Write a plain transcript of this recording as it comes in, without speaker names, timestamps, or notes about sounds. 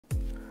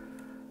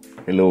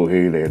Hello,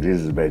 hey there, this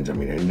is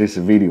Benjamin. In this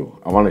video,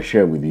 I want to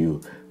share with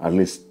you at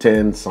least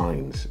 10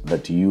 signs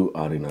that you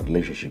are in a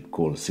relationship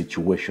called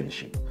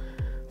situationship.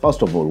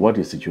 First of all, what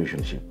is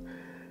situationship?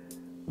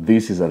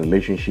 This is a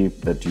relationship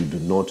that you do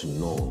not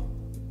know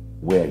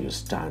where you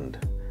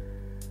stand.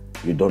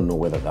 You don't know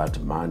whether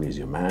that man is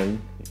your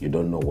man. You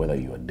don't know whether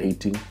you are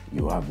dating.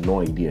 You have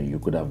no idea. You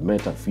could have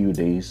met a few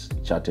days,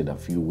 chatted a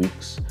few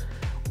weeks,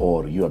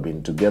 or you have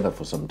been together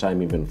for some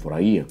time, even for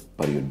a year,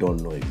 but you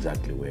don't know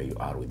exactly where you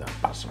are with that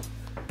person.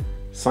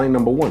 Sign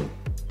number one,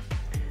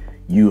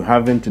 you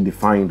haven't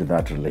defined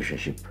that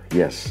relationship.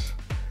 Yes.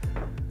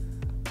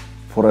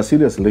 For a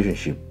serious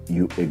relationship,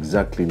 you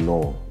exactly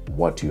know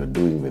what you're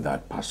doing with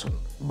that person.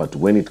 But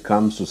when it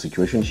comes to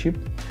situationship,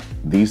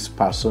 this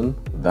person,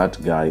 that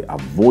guy,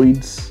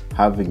 avoids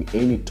having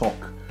any talk.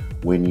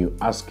 When you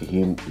ask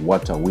him,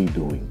 what are we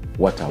doing?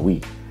 What are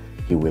we?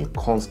 He will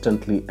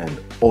constantly and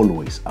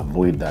always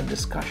avoid that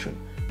discussion.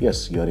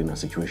 Yes, you're in a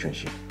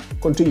situationship.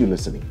 Continue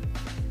listening.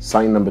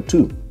 Sign number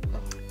two,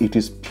 it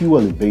is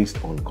purely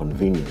based on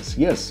convenience.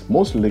 Yes,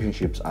 most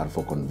relationships are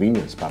for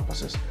convenience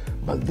purposes,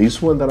 but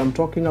this one that I'm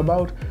talking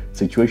about,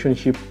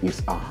 situationship,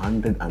 is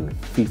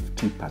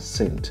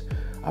 150%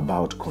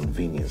 about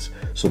convenience.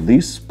 So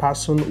this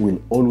person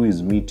will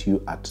always meet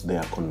you at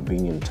their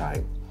convenient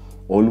time.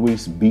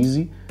 Always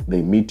busy.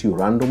 They meet you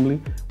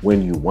randomly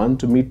when you want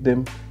to meet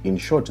them. In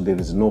short, there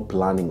is no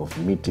planning of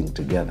meeting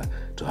together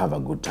to have a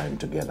good time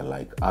together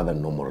like other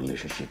normal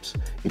relationships.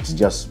 It's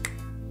just,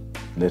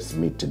 let's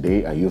meet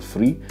today. Are you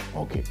free?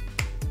 Okay.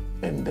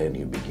 And then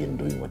you begin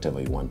doing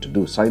whatever you want to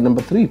do. Sign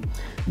number three,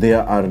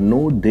 there are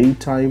no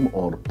daytime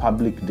or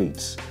public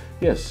dates.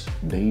 Yes,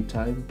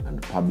 daytime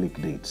and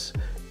public dates,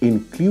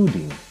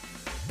 including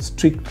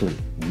strictly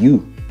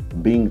you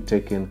being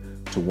taken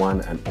to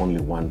one and only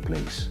one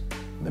place,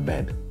 the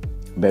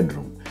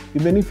bedroom.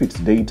 Even if it's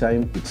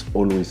daytime, it's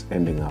always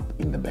ending up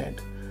in the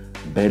bed.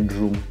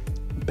 Bedroom,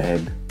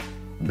 bed,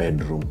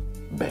 bedroom,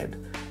 bed.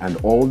 And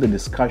all the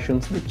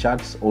discussions, the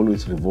chats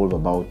always revolve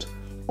about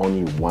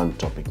only one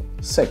topic,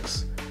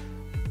 sex.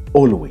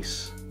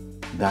 Always.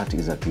 That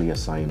is a clear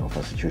sign of a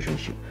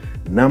situationship.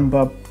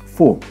 Number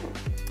four,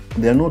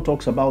 there are no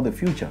talks about the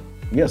future.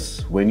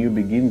 Yes, when you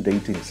begin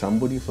dating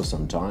somebody for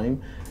some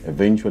time,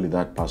 eventually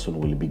that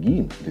person will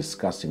begin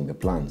discussing the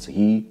plans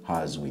he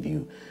has with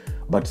you.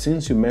 But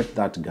since you met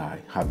that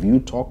guy, have you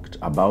talked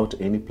about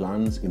any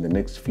plans in the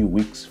next few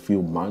weeks,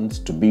 few months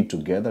to be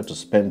together, to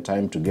spend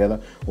time together,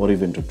 or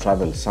even to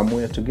travel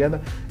somewhere together?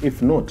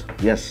 If not,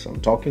 yes, I'm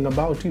talking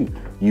about you.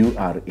 You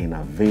are in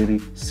a very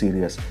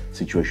serious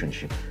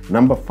situationship.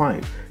 Number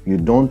five, you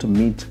don't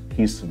meet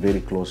his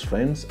very close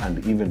friends and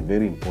even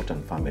very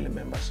important family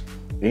members.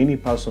 Any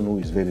person who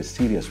is very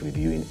serious with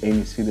you in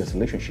any serious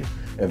relationship,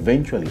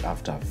 eventually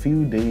after a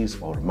few days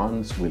or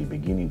months will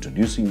begin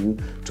introducing you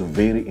to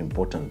very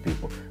important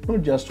people.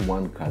 Not just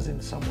one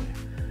cousin somewhere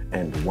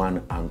and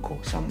one uncle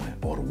somewhere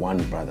or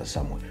one brother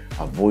somewhere.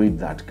 Avoid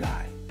that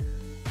guy.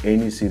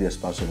 Any serious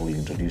person will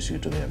introduce you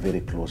to their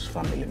very close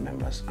family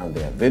members, and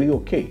they are very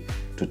okay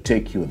to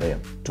take you there,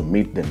 to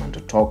meet them and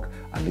to talk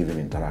and even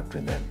interact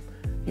with them.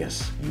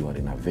 Yes, you are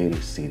in a very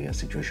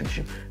serious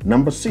situationship.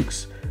 Number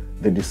six,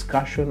 the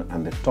discussion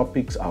and the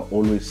topics are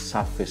always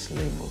surface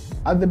level.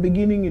 At the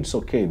beginning, it's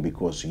okay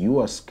because you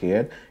are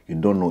scared, you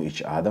don't know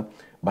each other.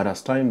 But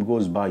as time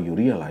goes by, you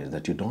realize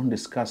that you don't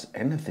discuss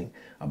anything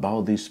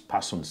about this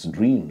person's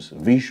dreams,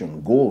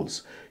 vision,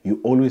 goals. You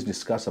always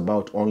discuss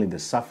about only the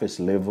surface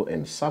level,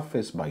 and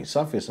surface by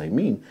surface, I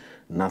mean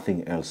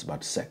nothing else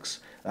but sex.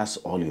 That's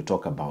all you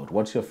talk about.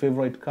 What's your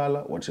favorite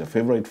color? What's your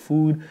favorite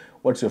food?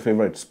 What's your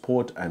favorite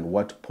sport? And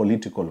what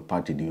political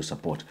party do you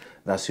support?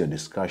 That's your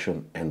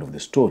discussion, end of the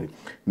story.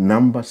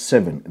 Number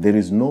seven, there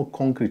is no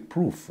concrete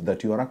proof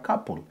that you are a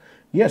couple.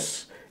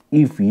 Yes,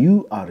 if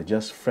you are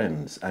just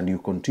friends and you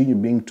continue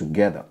being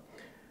together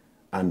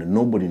and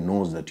nobody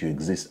knows that you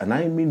exist, and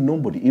I mean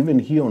nobody, even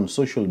here on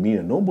social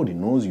media, nobody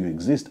knows you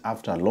exist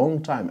after a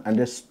long time, and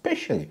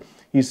especially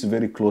his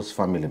very close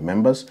family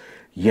members,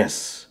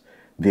 yes,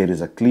 there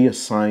is a clear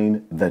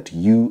sign that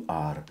you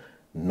are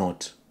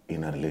not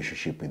in a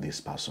relationship with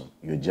this person.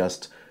 You're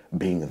just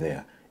being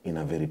there in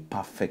a very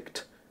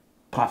perfect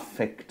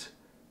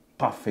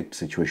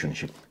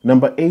situationship.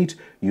 Number eight,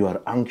 you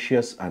are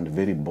anxious and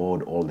very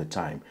bored all the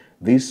time.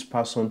 This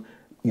person,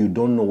 you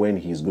don't know when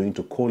he's going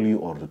to call you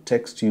or to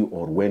text you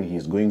or when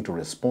he's going to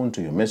respond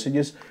to your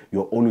messages.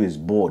 You're always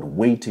bored,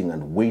 waiting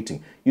and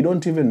waiting. You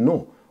don't even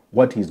know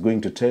what he's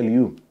going to tell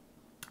you.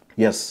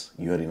 Yes,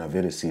 you are in a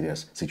very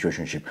serious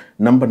situationship.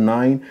 Number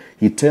nine,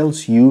 he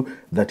tells you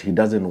that he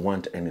doesn't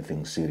want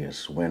anything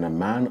serious. When a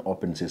man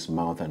opens his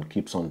mouth and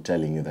keeps on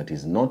telling you that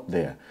he's not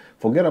there,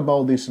 forget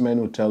about this man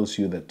who tells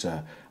you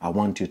that I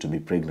want you to be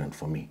pregnant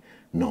for me.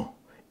 No,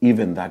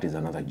 even that is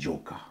another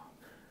joker.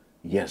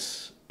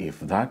 Yes, if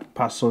that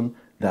person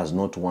does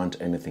not want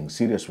anything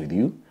serious with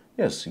you,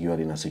 yes, you are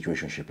in a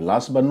situationship.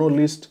 Last but not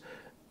least,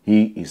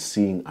 he is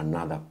seeing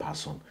another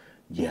person.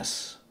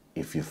 Yes,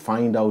 if you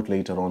find out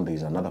later on there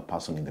is another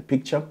person in the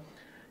picture,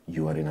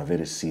 you are in a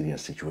very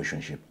serious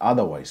situationship.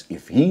 Otherwise,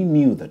 if he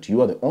knew that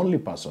you are the only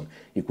person,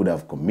 he could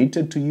have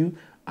committed to you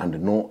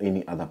and no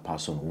any other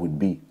person would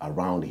be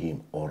around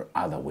him or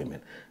other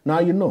women. Now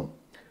you know.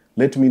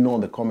 Let me know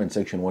in the comment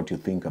section what you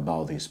think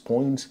about these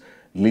points.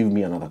 Leave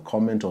me another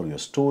comment or your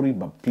story,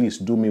 but please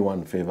do me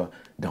one favor,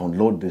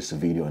 download this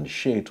video and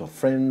share it to a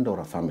friend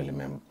or a family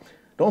member.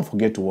 Don't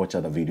forget to watch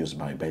other videos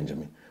by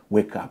Benjamin.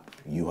 Wake up,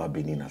 you have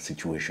been in a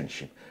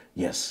situationship.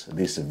 Yes,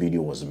 this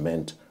video was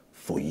meant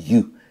for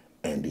you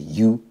and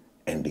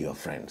your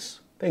friends.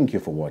 Thank you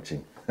for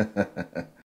watching.